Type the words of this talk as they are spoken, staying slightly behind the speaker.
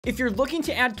If you're looking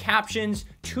to add captions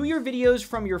to your videos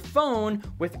from your phone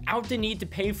without the need to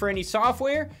pay for any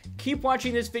software, keep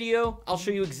watching this video. I'll show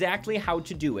you exactly how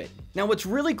to do it. Now, what's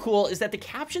really cool is that the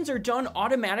captions are done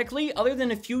automatically other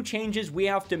than a few changes we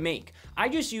have to make. I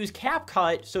just use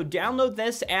CapCut, so download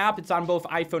this app. It's on both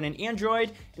iPhone and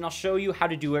Android, and I'll show you how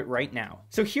to do it right now.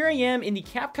 So here I am in the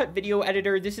CapCut video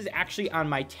editor. This is actually on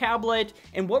my tablet,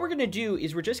 and what we're gonna do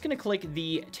is we're just gonna click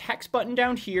the text button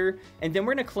down here, and then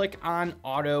we're gonna click on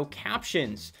Auto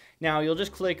Captions. Now you'll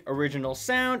just click original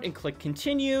sound and click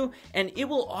continue, and it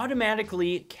will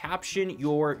automatically caption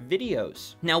your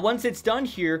videos. Now, once it's done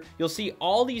here, you'll see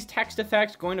all these text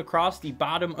effects going across the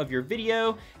bottom of your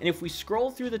video. And if we scroll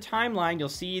through the timeline, you'll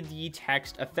see the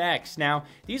text effects. Now,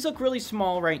 these look really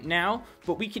small right now,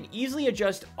 but we can easily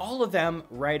adjust all of them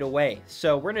right away.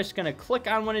 So we're just gonna click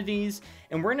on one of these,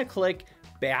 and we're gonna click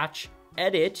batch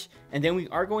edit, and then we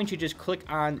are going to just click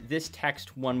on this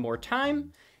text one more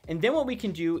time. And then what we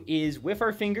can do is with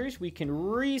our fingers, we can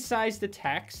resize the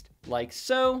text like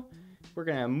so. We're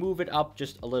gonna move it up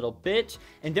just a little bit.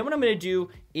 And then what I'm gonna do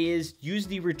is use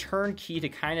the return key to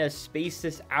kind of space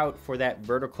this out for that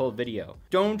vertical video.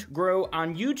 Don't grow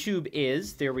on YouTube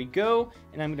is, there we go.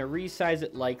 And I'm gonna resize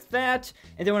it like that.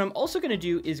 And then what I'm also gonna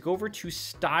do is go over to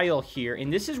style here.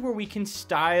 And this is where we can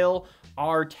style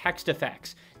our text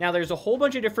effects. Now there's a whole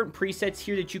bunch of different presets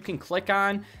here that you can click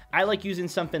on. I like using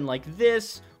something like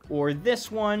this or this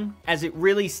one, as it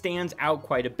really stands out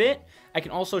quite a bit. I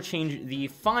can also change the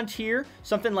font here.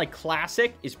 Something like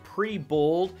classic is pretty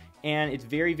bold, and it's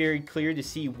very, very clear to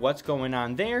see what's going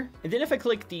on there. And then if I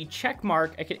click the check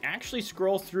mark, I can actually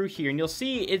scroll through here, and you'll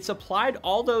see it's applied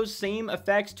all those same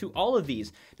effects to all of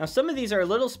these. Now, some of these are a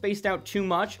little spaced out too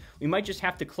much. We might just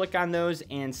have to click on those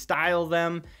and style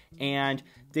them, and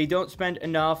they don't spend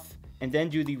enough, and then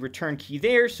do the return key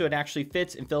there so it actually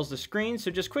fits and fills the screen. So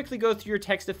just quickly go through your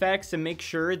text effects and make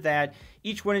sure that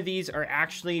each one of these are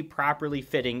actually properly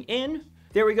fitting in.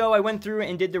 There we go. I went through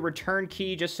and did the return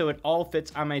key just so it all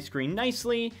fits on my screen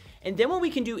nicely. And then what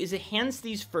we can do is enhance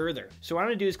these further. So what I'm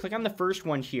gonna do is click on the first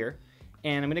one here,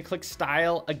 and I'm gonna click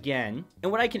style again.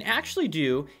 And what I can actually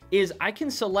do is I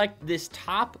can select this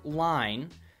top line,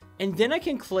 and then I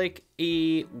can click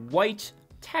a white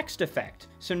text effect.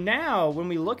 So now when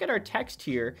we look at our text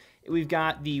here, we've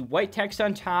got the white text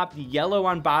on top, the yellow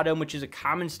on bottom, which is a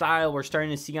common style we're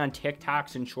starting to see on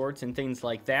TikToks and shorts and things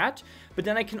like that. But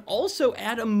then I can also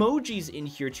add emojis in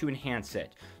here to enhance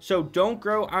it. So don't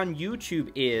grow on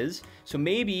YouTube is, so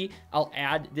maybe I'll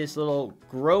add this little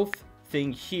growth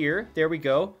thing here. There we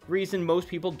go. Reason most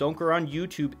people don't grow on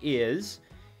YouTube is,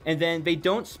 and then they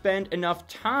don't spend enough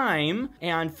time.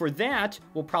 And for that,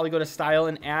 we'll probably go to style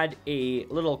and add a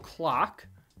little clock.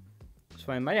 So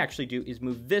what I might actually do is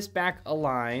move this back a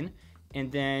line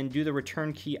and then do the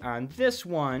return key on this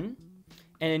one.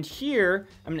 And in here,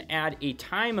 I'm gonna add a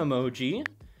time emoji,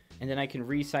 and then I can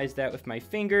resize that with my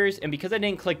fingers. And because I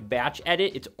didn't click batch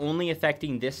edit, it's only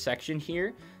affecting this section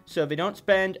here. So if they don't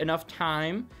spend enough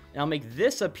time, and I'll make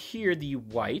this up here the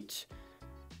white,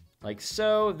 like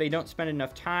so. They don't spend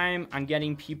enough time on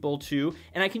getting people to,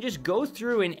 and I can just go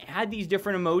through and add these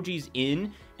different emojis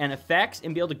in and effects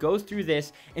and be able to go through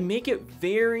this and make it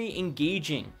very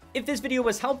engaging. If this video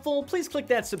was helpful, please click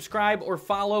that subscribe or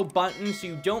follow button so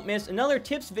you don't miss another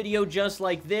tips video just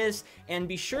like this, and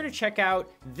be sure to check out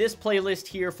this playlist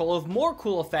here full of more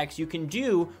cool effects you can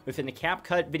do within the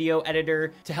CapCut video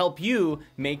editor to help you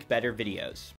make better videos.